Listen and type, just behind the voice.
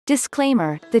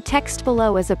Disclaimer: the text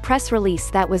below is a press release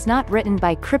that was not written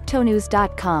by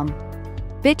cryptonews.com.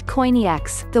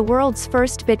 Bitcoiniacs, the world's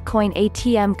first Bitcoin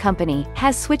ATM company,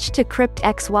 has switched to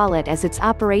CryptX wallet as its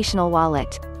operational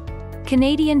wallet.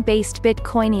 Canadian-based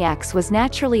Bitcoiniacs was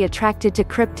naturally attracted to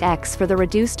CryptX for the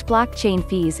reduced blockchain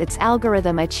fees its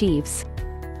algorithm achieves.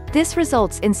 This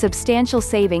results in substantial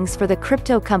savings for the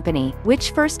crypto company,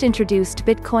 which first introduced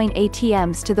Bitcoin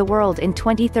ATMs to the world in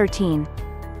 2013.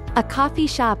 A coffee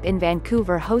shop in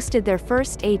Vancouver hosted their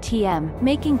first ATM,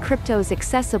 making cryptos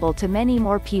accessible to many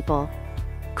more people.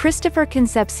 Christopher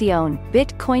Concepcion,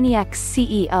 Bitcoiniacs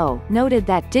CEO, noted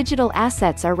that digital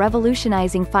assets are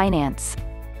revolutionizing finance.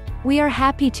 "We are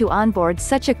happy to onboard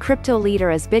such a crypto leader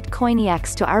as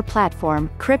Bitcoiniacs to our platform,"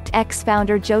 CryptX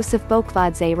founder Joseph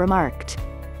Bokvadze remarked.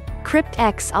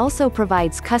 CryptX also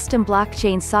provides custom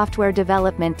blockchain software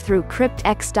development through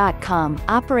CryptX.com,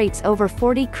 operates over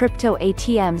 40 crypto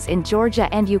ATMs in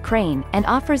Georgia and Ukraine, and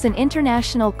offers an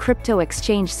international crypto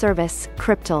exchange service,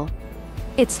 Cryptal.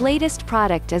 Its latest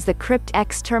product is the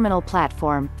CryptX terminal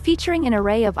platform, featuring an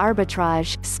array of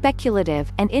arbitrage,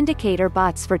 speculative, and indicator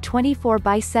bots for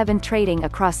 24/7 trading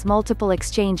across multiple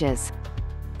exchanges.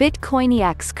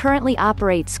 Bitcoiniacs currently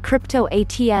operates crypto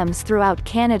ATMs throughout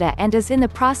Canada and is in the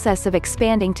process of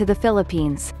expanding to the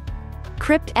Philippines.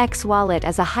 CryptX Wallet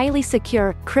is a highly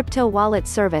secure, crypto wallet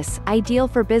service, ideal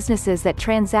for businesses that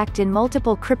transact in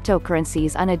multiple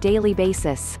cryptocurrencies on a daily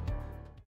basis.